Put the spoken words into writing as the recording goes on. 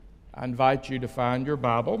I invite you to find your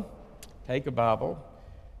Bible, take a Bible,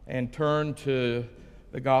 and turn to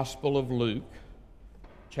the Gospel of Luke,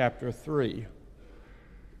 chapter 3.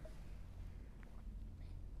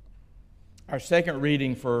 Our second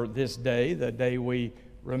reading for this day, the day we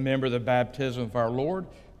remember the baptism of our Lord,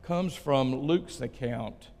 comes from Luke's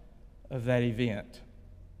account of that event.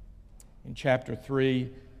 In chapter 3,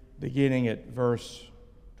 beginning at verse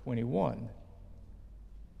 21.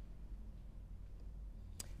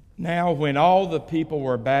 Now, when all the people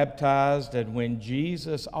were baptized, and when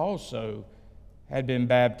Jesus also had been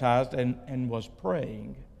baptized and was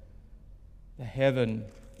praying, the heaven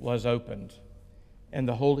was opened, and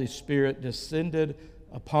the Holy Spirit descended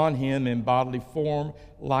upon him in bodily form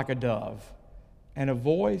like a dove. And a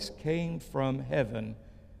voice came from heaven,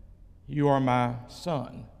 "You are my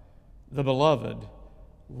Son, the Beloved.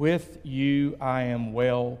 With you I am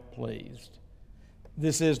well pleased."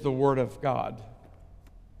 This is the Word of God.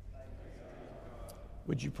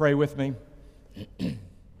 Would you pray with me?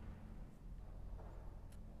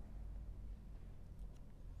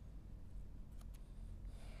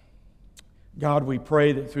 God, we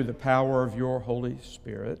pray that through the power of your Holy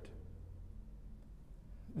Spirit,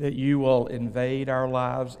 that you will invade our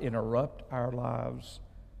lives, interrupt our lives,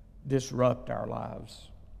 disrupt our lives,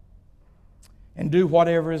 and do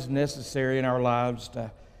whatever is necessary in our lives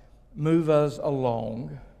to move us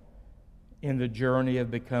along in the journey of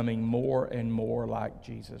becoming more and more like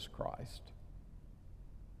Jesus Christ.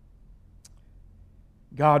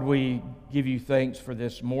 God, we give you thanks for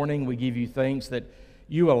this morning. We give you thanks that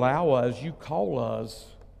you allow us, you call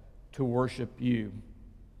us to worship you.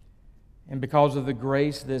 And because of the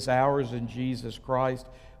grace that's ours in Jesus Christ,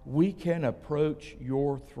 we can approach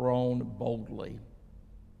your throne boldly.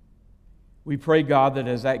 We pray, God, that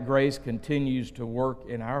as that grace continues to work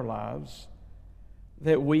in our lives,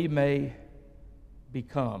 that we may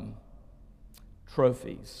become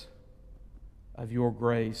trophies of your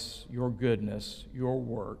grace, your goodness, your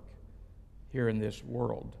work here in this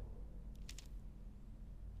world.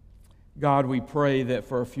 God, we pray that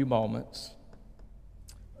for a few moments,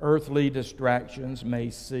 earthly distractions may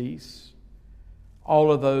cease.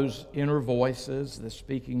 All of those inner voices that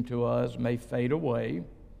speaking to us may fade away,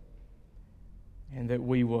 and that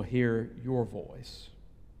we will hear your voice.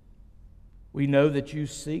 We know that you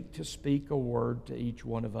seek to speak a word to each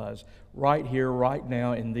one of us right here, right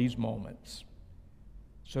now, in these moments.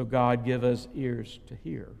 So God, give us ears to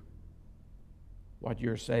hear what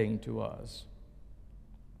you're saying to us.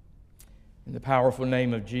 In the powerful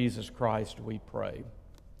name of Jesus Christ, we pray.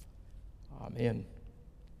 Amen.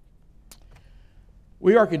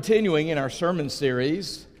 We are continuing in our sermon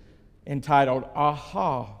series entitled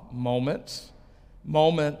Aha Moments.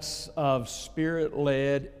 Moments of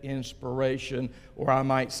Spirit-led inspiration, or I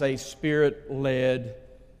might say Spirit-led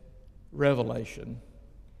revelation.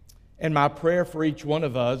 And my prayer for each one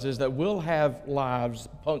of us is that we'll have lives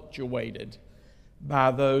punctuated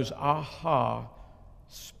by those aha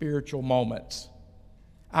spiritual moments.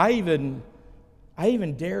 I even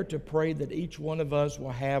dare to pray that each one of us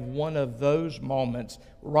will have one of those moments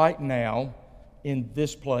right now in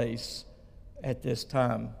this place at this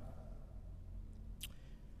time.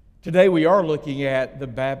 Today we are looking at the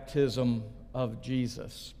baptism of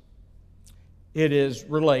Jesus. It is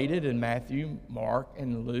related in Matthew, Mark,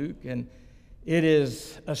 and Luke, and it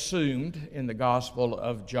is assumed in the Gospel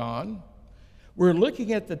of John. We're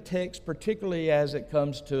looking at the text particularly as it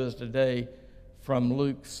comes to us today from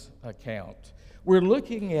Luke's account. We're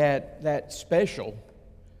looking at that special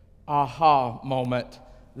aha moment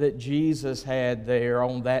that Jesus had there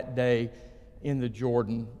on that day in the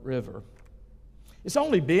Jordan River. It's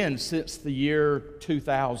only been since the year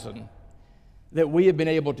 2000 that we have been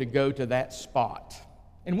able to go to that spot.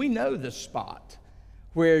 And we know the spot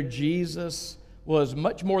where Jesus was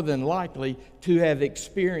much more than likely to have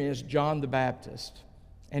experienced John the Baptist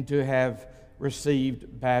and to have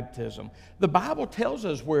received baptism. The Bible tells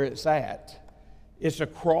us where it's at. It's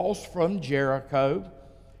across from Jericho,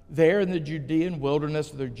 there in the Judean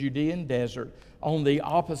wilderness, the Judean desert, on the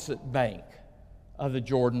opposite bank of the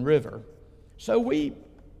Jordan River. So we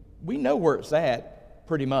know where it's at,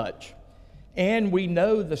 pretty much. And we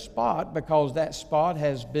know the spot because that spot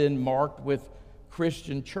has been marked with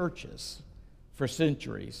Christian churches for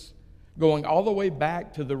centuries, going all the way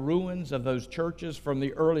back to the ruins of those churches from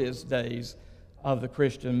the earliest days of the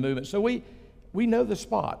Christian movement. So we know the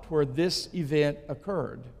spot where this event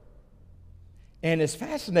occurred. And it's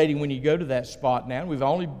fascinating when you go to that spot now. We've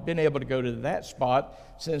only been able to go to that spot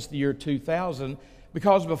since the year 2000,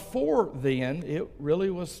 because before then, it really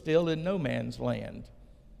was still in no man's land.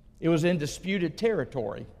 It was in disputed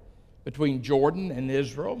territory between Jordan and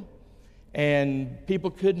Israel. and people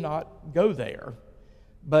could not go there.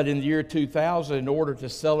 But in the year 2000, in order to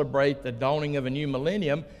celebrate the dawning of a new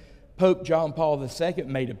millennium, Pope John Paul II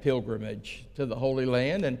made a pilgrimage to the Holy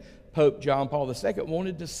Land, and Pope John Paul II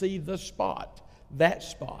wanted to see the spot, that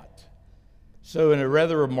spot. So in a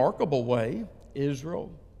rather remarkable way,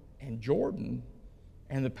 Israel and Jordan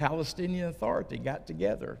and the Palestinian Authority got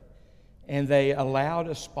together, and they allowed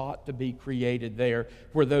a spot to be created there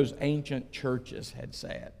where those ancient churches had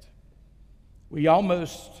sat. We're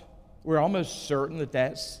almost certain that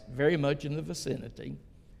that's very much in the vicinity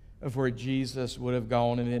of where Jesus would have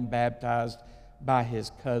gone and been baptized by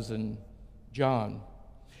his cousin John.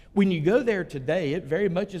 When you go there today, it very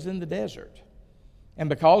much is in the desert. And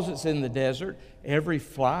because it's in the desert, every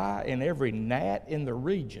fly and every gnat in the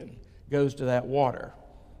region goes to that water.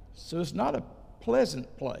 So it's not a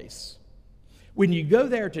pleasant place. When you go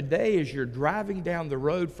there today, as you're driving down the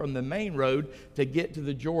road from the main road to get to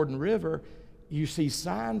the Jordan River, you see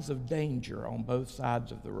signs of danger on both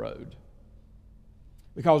sides of the road.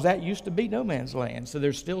 Because that used to be no man's land. So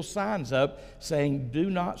there's still signs up saying, do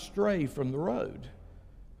not stray from the road.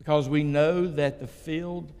 Because we know that the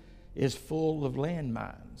field is full of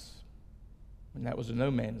landmines. And that was a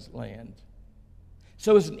no man's land.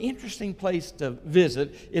 So it's an interesting place to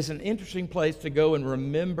visit. It's an interesting place to go and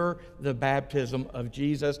remember the baptism of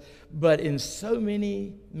Jesus. But in so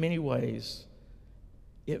many, many ways,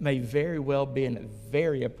 it may very well be in a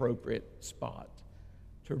very appropriate spot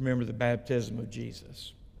to remember the baptism of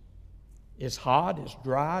Jesus. It's hot, it's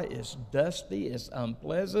dry, it's dusty, it's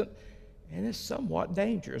unpleasant, and it's somewhat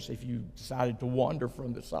dangerous if you decided to wander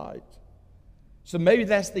from the site. So maybe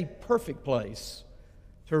that's the perfect place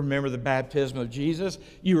to remember the baptism of Jesus.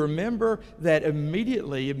 You remember that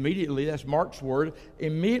immediately, that's Mark's word,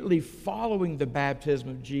 immediately following the baptism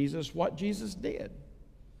of Jesus, what Jesus did.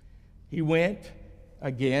 He went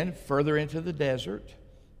again further into the desert,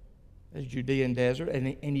 the Judean desert, and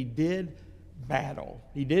he did battle.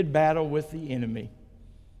 He did battle with the enemy.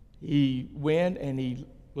 He went and he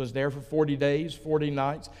was there for 40 days, 40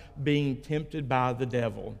 nights, being tempted by the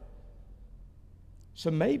devil. So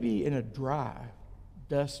maybe in a dry,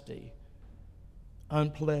 dusty,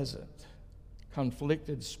 unpleasant,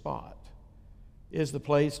 conflicted spot is the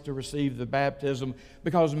place to receive the baptism,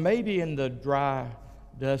 because maybe in the dry,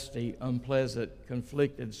 dusty, unpleasant,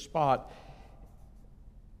 conflicted spot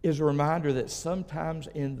is a reminder that sometimes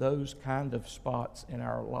in those kind of spots in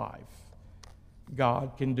our life,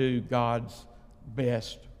 God can do God's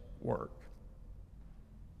best work.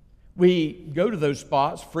 We go to those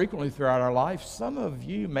spots frequently throughout our life. Some of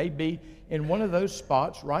you may be in one of those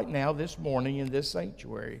spots right now this morning in this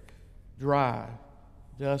sanctuary. Dry,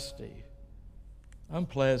 dusty,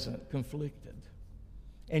 unpleasant, conflicted.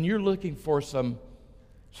 And you're looking for some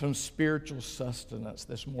spiritual sustenance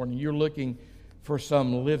this morning. You're looking for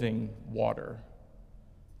some living water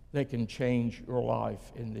that can change your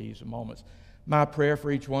life in these moments. My prayer for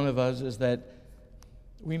each one of us is that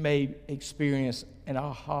we may experience an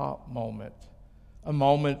aha moment, a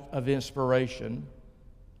moment of inspiration,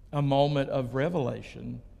 a moment of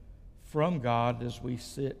revelation from God as we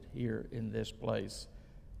sit here in this place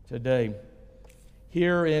today.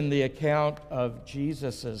 Here in the account of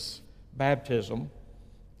Jesus' baptism,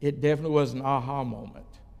 it definitely was an aha moment.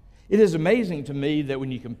 It is amazing to me that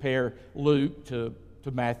when you compare Luke to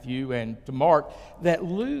Matthew and to Mark, that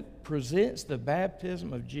Luke presents the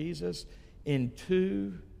baptism of Jesus in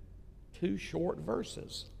two short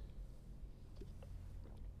verses.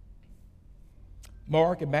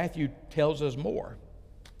 Mark and Matthew tells us more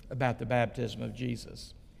about the baptism of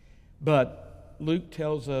Jesus. But Luke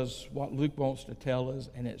tells us what Luke wants to tell us,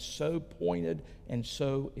 and it's so pointed and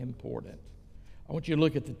so important. I want you to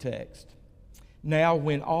look at the text. Now,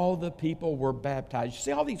 when all the people were baptized, you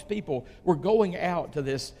see, all these people were going out to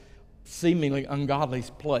this seemingly ungodly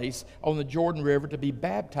place on the Jordan River to be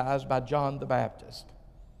baptized by John the Baptist.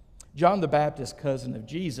 John the Baptist, cousin of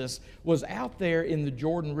Jesus, was out there in the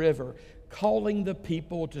Jordan River calling the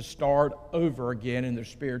people to start over again in their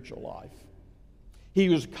spiritual life. He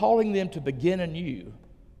was calling them to begin anew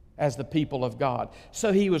as the people of God.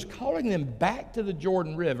 So he was calling them back to the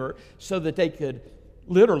Jordan River so that they could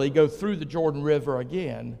literally go through the Jordan River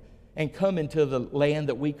again and come into the land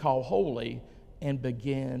that we call holy and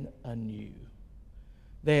begin anew.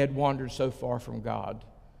 They had wandered so far from God.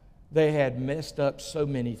 They had messed up so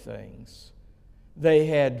many things. They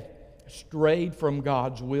had strayed from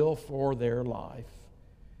God's will for their life.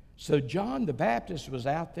 So John the Baptist was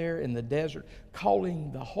out there in the desert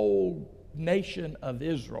calling the whole nation of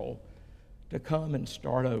Israel to come and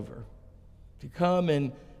start over, to come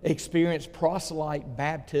and experience proselyte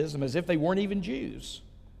baptism as if they weren't even Jews.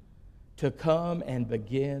 to come and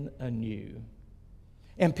begin anew.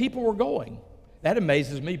 And people were going. That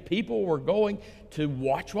amazes me. People were going to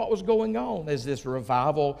watch what was going on as this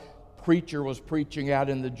revival preacher was preaching out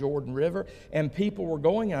in the Jordan River. And people were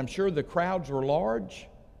going, and I'm sure the crowds were large.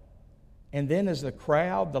 And then as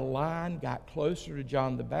the line got closer to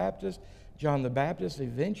John the Baptist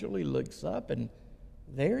eventually looks up, and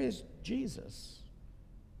there is Jesus,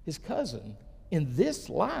 his cousin, in this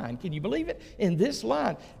line. Can you believe it? In this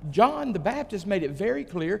line. John the Baptist made it very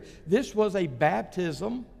clear this was a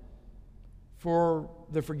baptism for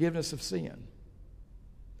the forgiveness of sin.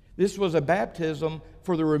 This was a baptism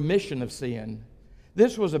for the remission of sin.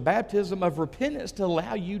 This was a baptism of repentance to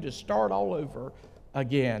allow you to start all over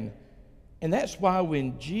again. And that's why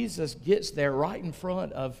when Jesus gets there right in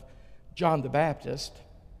front of John the Baptist,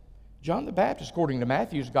 according to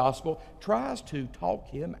Matthew's gospel, tries to talk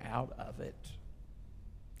him out of it.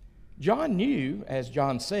 John knew, as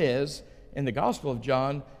John says in the Gospel of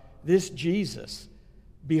John, this Jesus,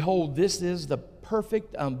 behold, this is the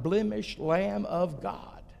perfect, unblemished Lamb of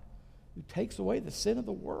God who takes away the sin of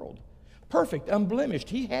the world. Perfect, unblemished.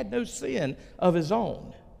 He had no sin of his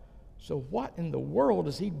own. So what in the world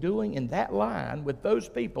is he doing in that line with those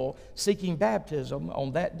people seeking baptism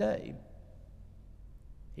on that day?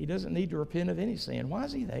 He doesn't need to repent of any sin. Why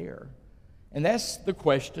is he there? And that's the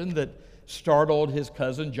question that startled his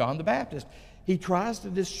cousin John the Baptist. He tries to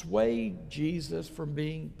dissuade Jesus from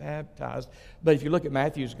being baptized. But if you look at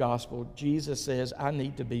Matthew's gospel, Jesus says, I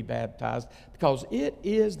need to be baptized because it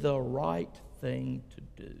is the right thing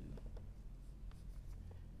to do.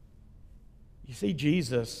 You see,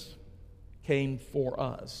 Jesus came for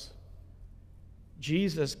us.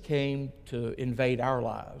 Jesus came to invade our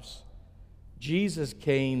lives. Jesus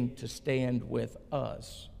came to stand with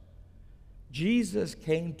us. Jesus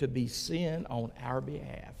came to be sin on our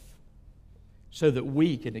behalf so that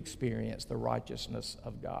we can experience the righteousness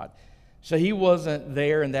of God. So he wasn't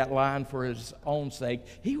there in that line for his own sake.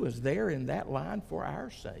 He was there in that line for our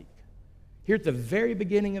sake. Here at the very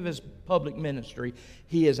beginning of his public ministry,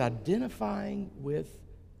 he is identifying with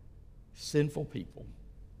sinful people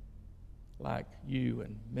like you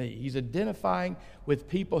and me. He's identifying with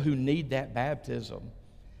people who need that baptism.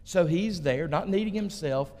 So he's there, not needing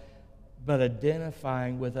himself, but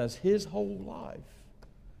identifying with us. His whole life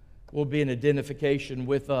will be an identification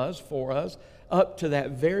with us, for us, up to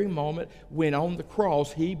that very moment when on the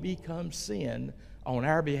cross he becomes sin on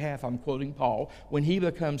our behalf. I'm quoting Paul. When he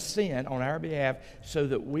becomes sin on our behalf so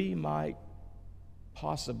that we might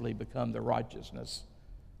possibly become the righteousness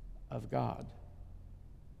of God.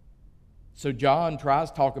 So John tries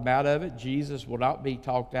to talk him out of it. Jesus will not be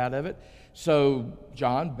talked out of it. So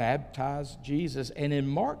John baptized Jesus. And in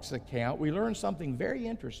Mark's account, we learn something very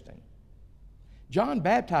interesting. John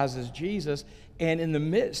baptizes Jesus, and in the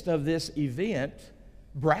midst of this event,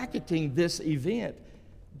 bracketing this event,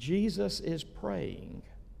 Jesus is praying.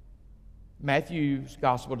 Matthew's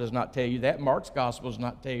gospel does not tell you that. Mark's gospel does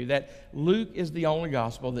not tell you that. Luke is the only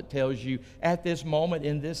gospel that tells you at this moment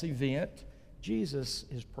in this event, Jesus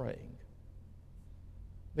is praying.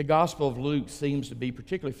 The Gospel of Luke seems to be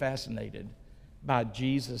particularly fascinated by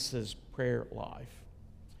Jesus' prayer life.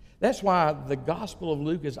 That's why the Gospel of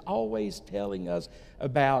Luke is always telling us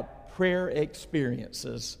about prayer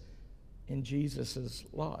experiences in Jesus'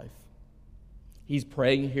 life. He's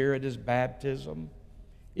praying here at his baptism.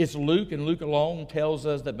 It's Luke, and Luke alone tells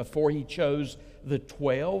us that before he chose the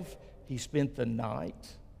 12, he spent the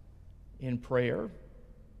night in prayer.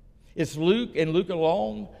 It's Luke and Luke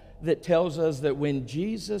alone that tells us that when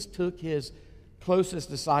Jesus took his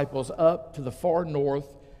closest disciples up to the far north,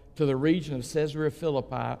 to the region of Caesarea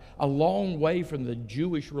Philippi, a long way from the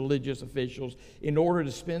Jewish religious officials, in order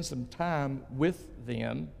to spend some time with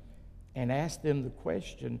them and ask them the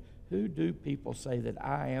question, who do people say that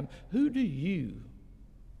I am? Who do you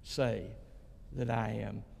say that I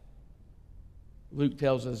am? Luke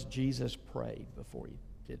tells us Jesus prayed before he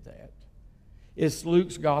did that. It's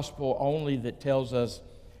Luke's gospel only that tells us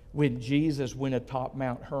when Jesus went atop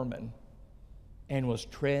Mount Hermon and was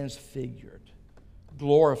transfigured,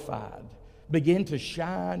 glorified, began to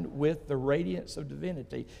shine with the radiance of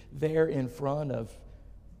divinity there in front of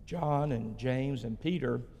John and James and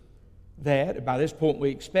Peter, that by this point we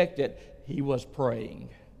expect it, he was praying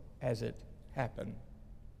as it happened.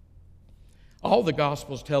 All the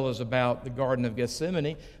Gospels tell us about the Garden of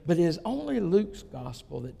Gethsemane, but it is only Luke's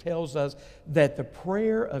Gospel that tells us that the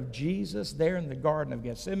prayer of Jesus there in the Garden of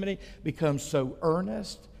Gethsemane becomes so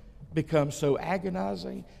earnest, becomes so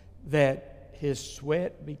agonizing, that his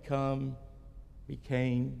sweat became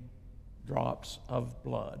drops of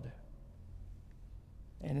blood.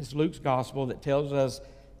 And it's Luke's Gospel that tells us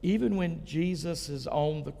even when Jesus is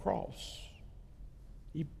on the cross,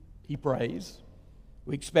 he prays.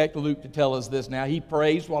 We expect Luke to tell us this now. He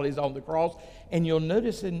prays while he's on the cross. And you'll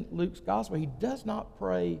notice in Luke's gospel, he does not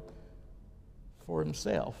pray for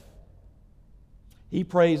himself. He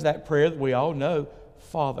prays that prayer that we all know,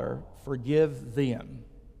 Father, forgive them.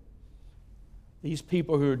 These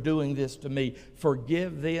people who are doing this to me,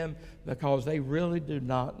 forgive them, because they really do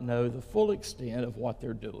not know the full extent of what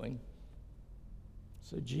they're doing.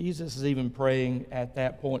 So Jesus is even praying at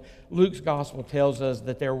that point. Luke's gospel tells us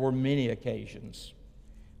that there were many occasions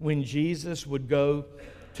when Jesus would go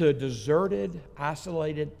to a deserted,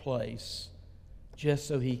 isolated place just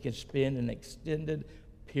so he could spend an extended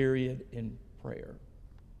period in prayer.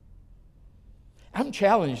 I'm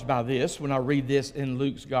challenged by this when I read this in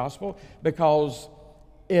Luke's gospel, because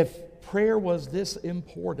if prayer was this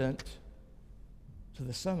important to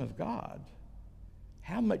the Son of God,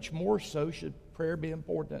 how much more so should prayer be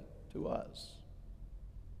important to us?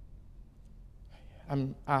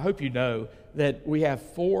 I hope you know that we have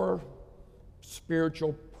 4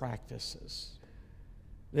 spiritual practices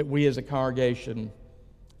that we as a congregation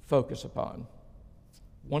focus upon.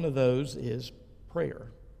 One of those is prayer.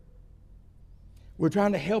 We're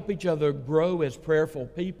trying to help each other grow as prayerful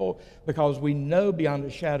people, because we know beyond a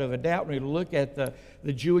shadow of a doubt, when we look at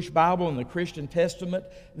the Jewish Bible and the Christian Testament,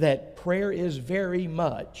 that prayer is very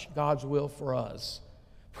much God's will for us.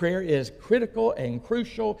 Prayer is critical and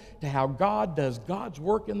crucial to how God does God's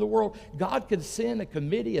work in the world. God could send a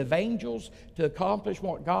committee of angels to accomplish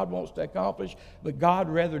what God wants to accomplish, but God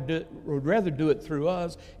would rather do it through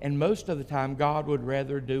us, and most of the time God would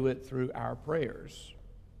rather do it through our prayers.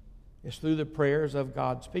 It's through the prayers of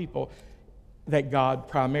God's people that God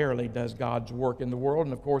primarily does God's work in the world.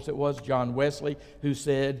 And of course it was John Wesley who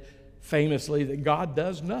said famously that God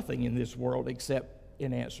does nothing in this world except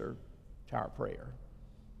in answer to our prayer.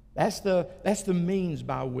 That's the means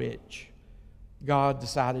by which God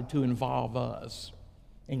decided to involve us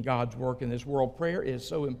in God's work in this world. Prayer is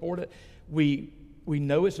so important. We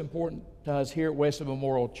know it's important to us here at Wesley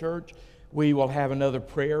Memorial Church. We will have another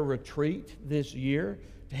prayer retreat this year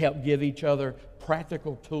to help give each other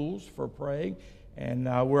practical tools for praying. And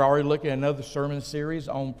we're already looking at another sermon series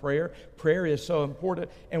on prayer. Prayer is so important,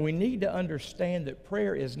 and we need to understand that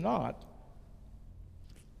prayer is not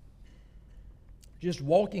just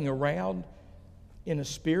walking around in a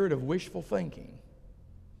spirit of wishful thinking.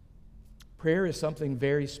 Prayer is something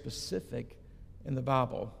very specific in the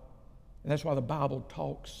Bible. And that's why the Bible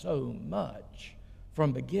talks so much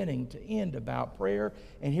from beginning to end about prayer.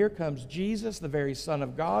 And here comes Jesus, the very Son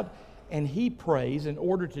of God, and he prays in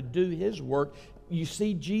order to do his work. You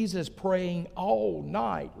see Jesus praying all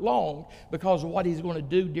night long because of what he's going to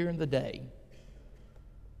do during the day.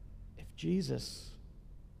 If Jesus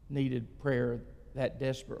needed prayer that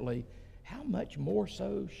desperately, how much more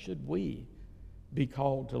so should we be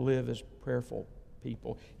called to live as prayerful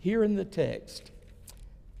people? Here in the text,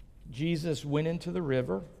 Jesus went into the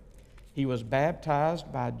river. He was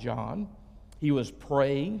baptized by John. He was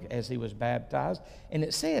praying as he was baptized. And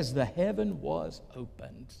it says the heaven was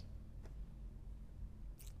opened.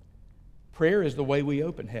 Prayer is the way we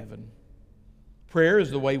open heaven. Prayer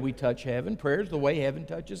is the way we touch heaven. Prayer is the way heaven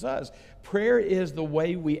touches us. Prayer is the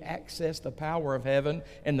way we access the power of heaven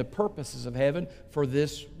and the purposes of heaven for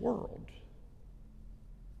this world.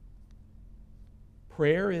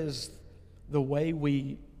 Prayer is the way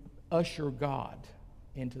we usher God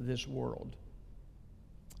into this world.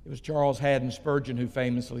 It was Charles Haddon Spurgeon who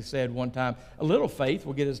famously said one time, "A little faith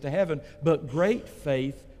will get us to heaven, but great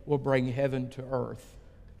faith will bring heaven to earth,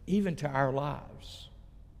 even to our lives."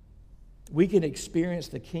 We can experience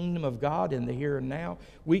the kingdom of God in the here and now.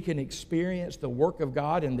 We can experience the work of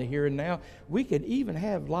God in the here and now. We could even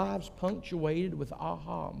have lives punctuated with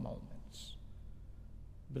aha moments.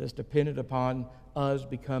 But it's dependent upon us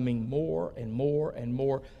becoming more and more and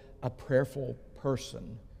more a prayerful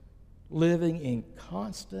person, living in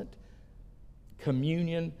constant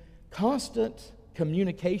communion, constant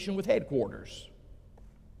communication with headquarters,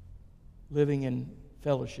 living in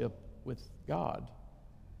fellowship with God.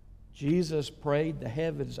 Jesus prayed, the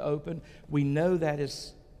heavens opened. We know that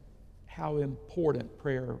is how important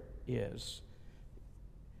prayer is.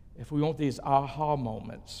 If we want these aha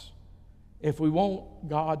moments, if we want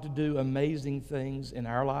God to do amazing things in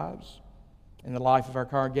our lives, in the life of our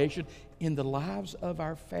congregation, in the lives of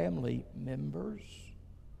our family members,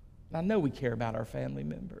 I know we care about our family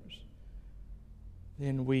members,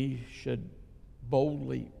 then we should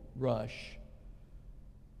boldly rush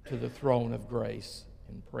to the throne of grace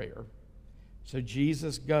in prayer. So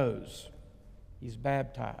Jesus goes, he's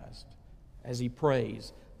baptized. As he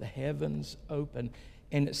prays, the heavens open.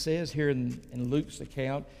 And it says here in Luke's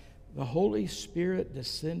account, the Holy Spirit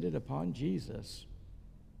descended upon Jesus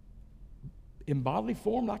in bodily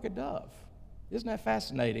form like a dove. Isn't that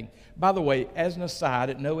fascinating? By the way, as an aside,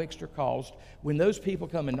 at no extra cost, when those people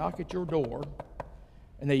come and knock at your door,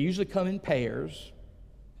 and they usually come in pairs,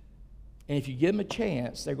 and if you give them a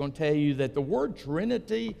chance, they're going to tell you that the word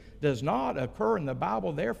Trinity does not occur in the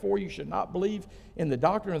Bible, therefore you should not believe in the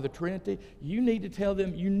doctrine of the Trinity. You need to tell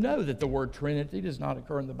them you know that the word Trinity does not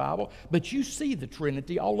occur in the Bible, but you see the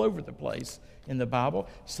Trinity all over the place in the Bible,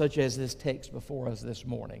 such as this text before us this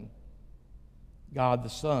morning. God the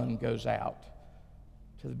Son goes out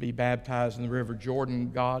to be baptized in the River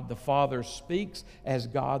Jordan. God the Father speaks as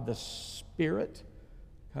God the Spirit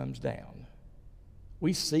comes down.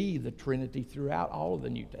 We see the Trinity throughout all of the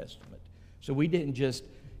New Testament. So we didn't just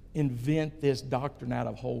invent this doctrine out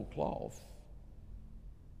of whole cloth.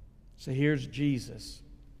 So here's Jesus,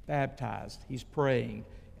 baptized. He's praying.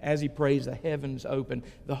 As he prays, the heavens open.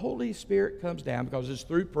 The Holy Spirit comes down because it's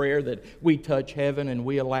through prayer that we touch heaven and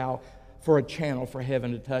we allow for a channel for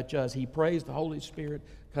heaven to touch us. He prays, the Holy Spirit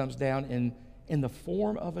comes down in the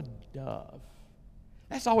form of a dove.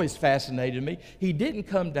 That's always fascinated me. He didn't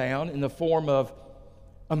come down in the form of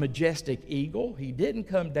a majestic eagle. He didn't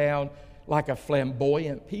come down like a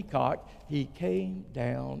flamboyant peacock. He came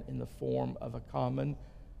down in the form of a common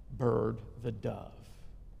bird, the dove.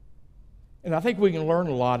 And I think we can learn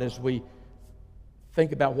a lot as we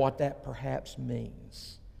think about what that perhaps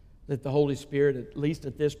means. That the Holy Spirit, at least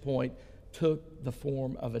at this point, took the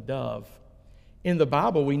form of a dove. In the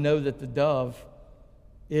Bible, we know that the dove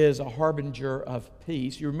is a harbinger of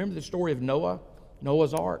peace. You remember the story of Noah,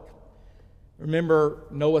 Noah's Ark? Remember,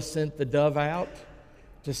 Noah sent the dove out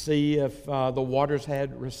to see if the waters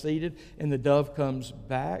had receded, and the dove comes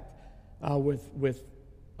back with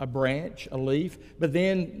a branch, a leaf. But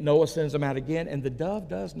then Noah sends them out again, and the dove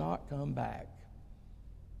does not come back.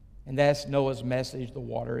 And that's Noah's message. The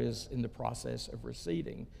water is in the process of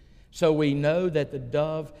receding. So we know that the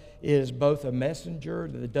dove is both a messenger,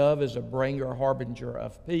 the dove is a bringer, harbinger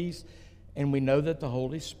of peace, and we know that the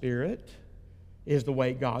Holy Spirit is the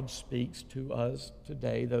way God speaks to us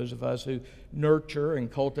today, those of us who nurture and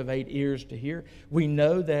cultivate ears to hear. We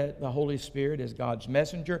know that the Holy Spirit is God's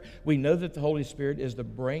messenger. We know that the Holy Spirit is the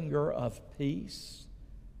bringer of peace.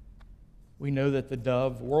 We know that the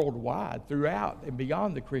dove worldwide, throughout and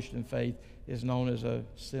beyond the Christian faith, is known as a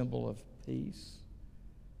symbol of peace.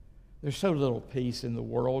 There's so little peace in the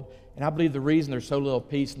world, and I believe the reason there's so little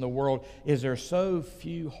peace in the world is there's so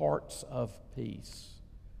few hearts of peace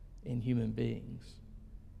in human beings.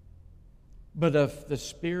 But if the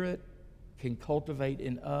Spirit can cultivate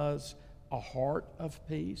in us a heart of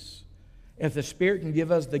peace, if the Spirit can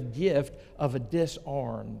give us the gift of a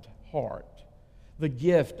disarmed heart, the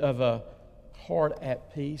gift of a heart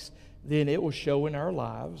at peace, then it will show in our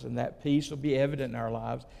lives, and that peace will be evident in our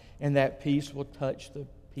lives, and that peace will touch the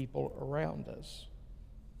people around us.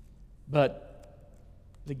 But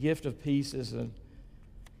the gift of peace is an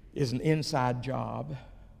inside job.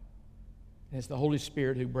 And it's the Holy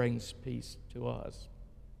Spirit who brings peace to us.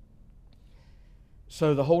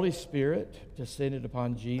 So the Holy Spirit descended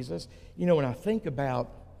upon Jesus. You know, when I think about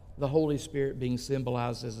the Holy Spirit being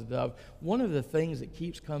symbolized as a dove, one of the things that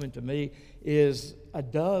keeps coming to me is a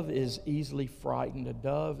dove is easily frightened. A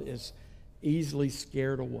dove is easily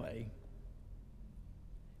scared away.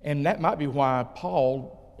 And that might be why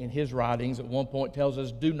Paul, in his writings, at one point tells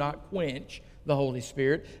us, do not quench the Holy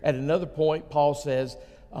Spirit. At another point, Paul says,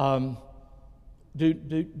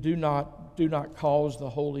 do not cause the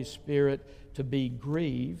Holy Spirit to be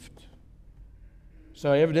grieved.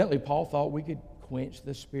 So evidently Paul thought we could quench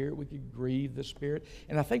the Spirit, we could grieve the Spirit.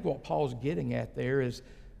 And I think what Paul's getting at there is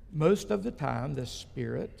most of the time the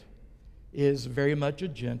Spirit is very much a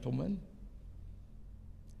gentleman.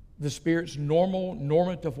 The Spirit's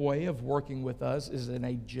normative way of working with us is in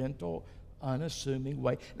a gentle, unassuming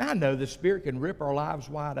way. Now, I know the Spirit can rip our lives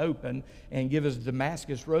wide open and give us a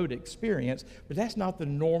Damascus Road experience, but that's not the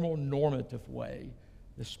normative way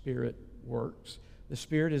the Spirit works. The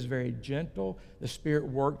Spirit is very gentle. The Spirit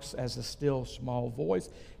works as a still, small voice,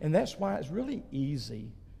 and that's why it's really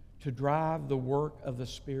easy to drive the work of the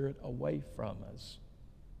Spirit away from us.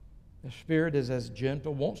 The Spirit is as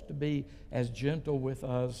gentle, wants to be as gentle with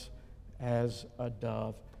us as a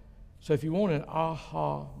dove. So if you want an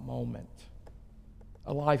aha moment,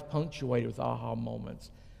 a life punctuated with aha moments,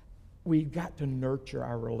 we've got to nurture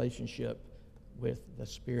our relationship with the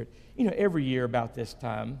Spirit. You know, every year about this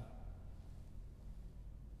time,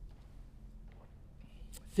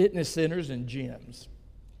 fitness centers and gyms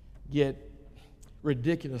get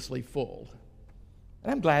ridiculously full.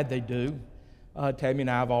 And I'm glad they do, Tammy and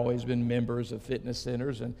I have always been members of fitness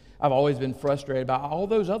centers, and I've always been frustrated by all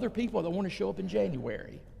those other people that want to show up in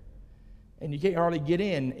January. And you can't hardly get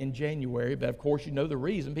in January, but of course you know the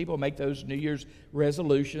reason. People make those New Year's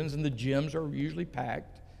resolutions, and the gyms are usually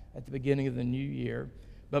packed at the beginning of the new year.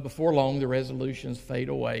 But before long, the resolutions fade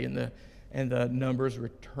away, and the numbers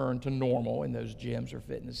return to normal in those gyms or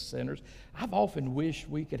fitness centers. I've often wished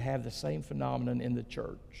we could have the same phenomenon in the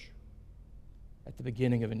church at the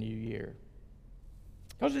beginning of a new year.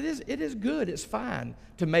 Because it is good, it's fine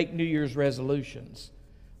to make New Year's resolutions.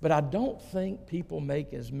 But I don't think people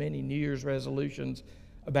make as many New Year's resolutions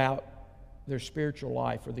about their spiritual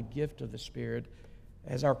life or the gift of the Spirit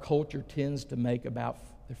as our culture tends to make about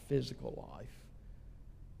their physical life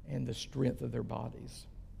and the strength of their bodies.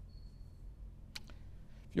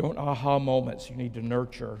 If you want aha moments, you need to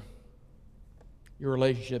nurture your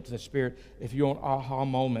relationship to the Spirit. If you want aha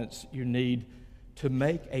moments, you need to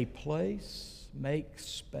make a place, make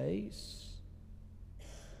space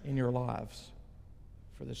in your lives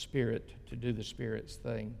for the Spirit to do the Spirit's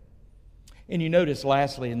thing. And you notice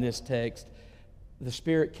lastly in this text, the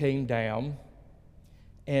Spirit came down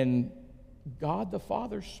and God the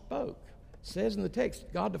Father spoke. It says in the text,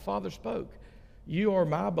 God the Father spoke. You are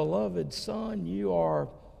my beloved Son. You are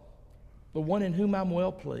the one in whom I'm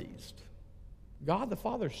well pleased. God the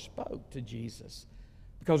Father spoke to Jesus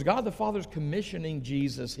because God the Father is commissioning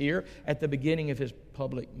Jesus here at the beginning of his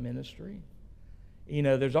public ministry. You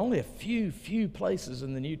know, there's only a few places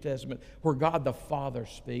in the New Testament where God the Father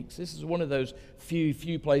speaks. This is one of those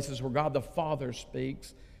few places where God the Father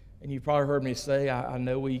speaks. And you've probably heard me say, I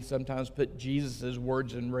know we sometimes put Jesus'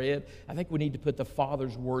 words in red. I think we need to put the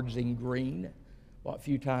Father's words in green. What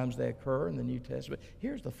few times they occur in the New Testament.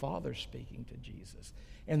 Here's the Father speaking to Jesus.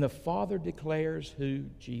 And the Father declares who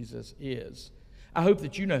Jesus is. I hope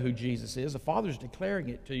that you know who Jesus is. The Father's declaring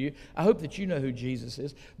it to you. I hope that you know who Jesus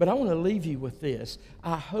is. But I want to leave you with this.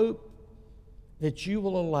 I hope that you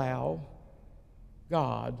will allow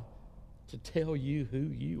God to tell you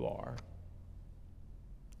who you are.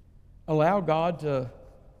 Allow God to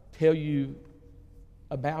tell you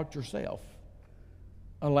about yourself.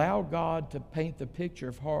 Allow God to paint the picture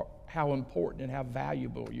of how important and how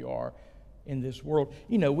valuable you are in this world.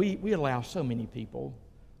 You know, we allow so many people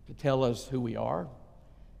to tell us who we are.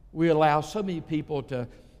 We allow so many people to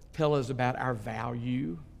tell us about our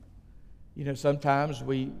value. You know, sometimes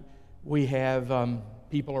we have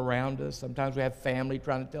people around us. Sometimes we have family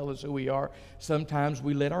trying to tell us who we are. Sometimes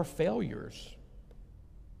we let our failures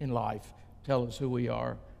in life tell us who we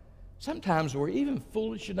are. Sometimes we're even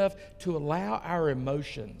foolish enough to allow our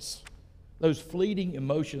emotions, those fleeting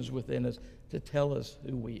emotions within us, to tell us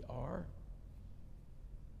who we are.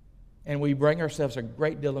 And we bring ourselves a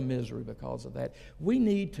great deal of misery because of that. We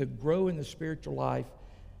need to grow in the spiritual life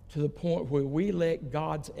to the point where we let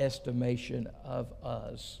God's estimation of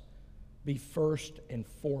us be first and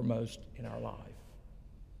foremost in our life.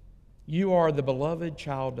 You are the beloved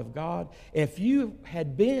child of God. If you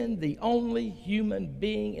had been the only human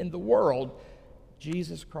being in the world,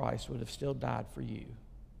 Jesus Christ would have still died for you.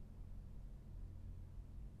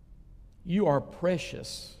 You are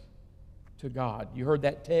precious to God. You heard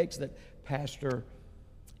that text that Pastor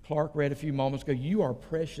Clark read a few moments ago. You are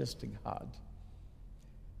precious to God.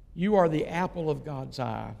 You are the apple of God's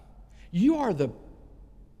eye. You are the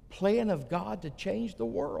plan of God to change the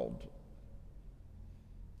world.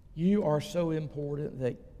 You are so important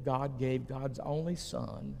that God gave God's only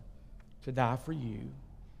Son to die for you.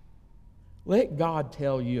 Let God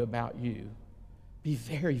tell you about you. Be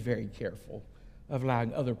very, very careful of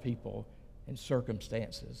allowing other people and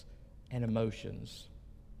circumstances and emotions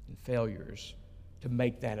and failures to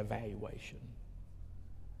make that evaluation.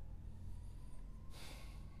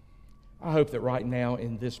 I hope that right now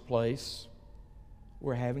in this place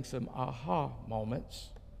we're having some aha moments.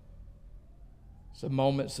 Some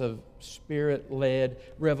moments of Spirit-led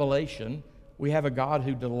revelation. We have a God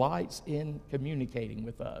who delights in communicating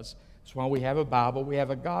with us. That's why we have a Bible. We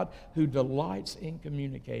have a God who delights in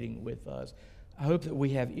communicating with us. I hope that we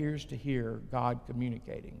have ears to hear God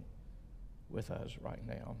communicating with us right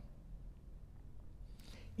now.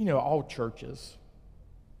 You know, all churches,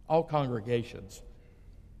 all congregations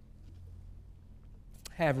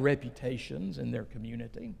have reputations in their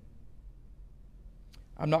community.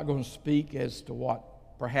 I'm not going to speak as to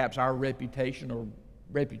what perhaps our reputation or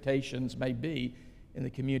reputations may be in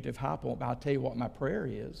the community of High Point, but I'll tell you what my prayer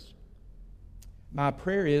is. My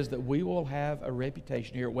prayer is that we will have a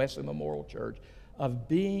reputation here at Wesley Memorial Church of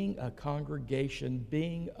being a congregation,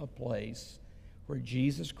 being a place where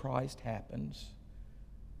Jesus Christ happens,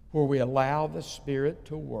 where we allow the Spirit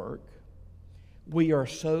to work, We are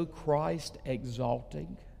so Christ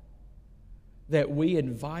exalting that we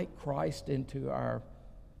invite Christ into our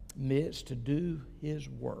midst to do His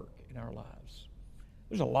work in our lives.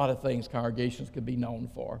 There's a lot of things congregations could be known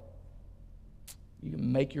for. You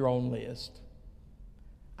can make your own list.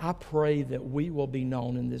 I pray that we will be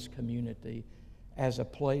known in this community as a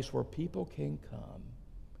place where people can come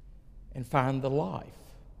and find the life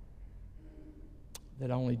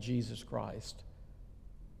that only Jesus Christ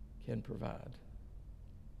can provide.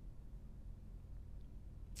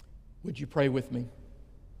 Would you pray with me?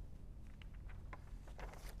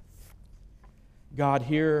 God,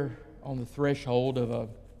 here on the threshold of a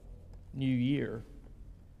new year,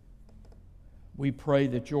 we pray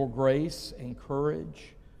that your grace and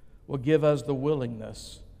courage will give us the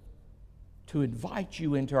willingness to invite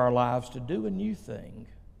you into our lives to do a new thing,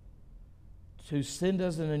 to send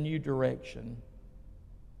us in a new direction,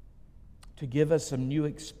 to give us some new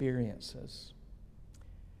experiences.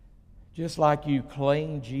 Just like you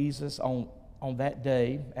claimed Jesus on that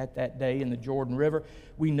day, at that day in the Jordan River,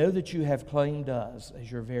 we know that you have claimed us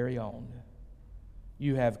as your very own.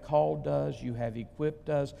 You have called us, you have equipped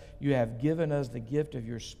us, you have given us the gift of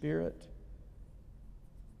your Spirit.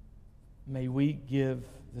 May we give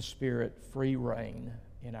the Spirit free rein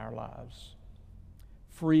in our lives.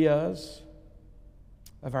 Free us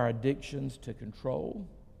of our addictions to control.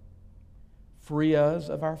 Free us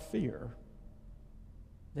of our fear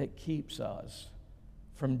that keeps us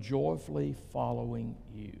from joyfully following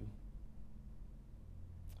you.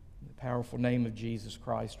 In the powerful name of Jesus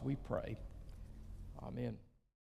Christ, we pray. Amen.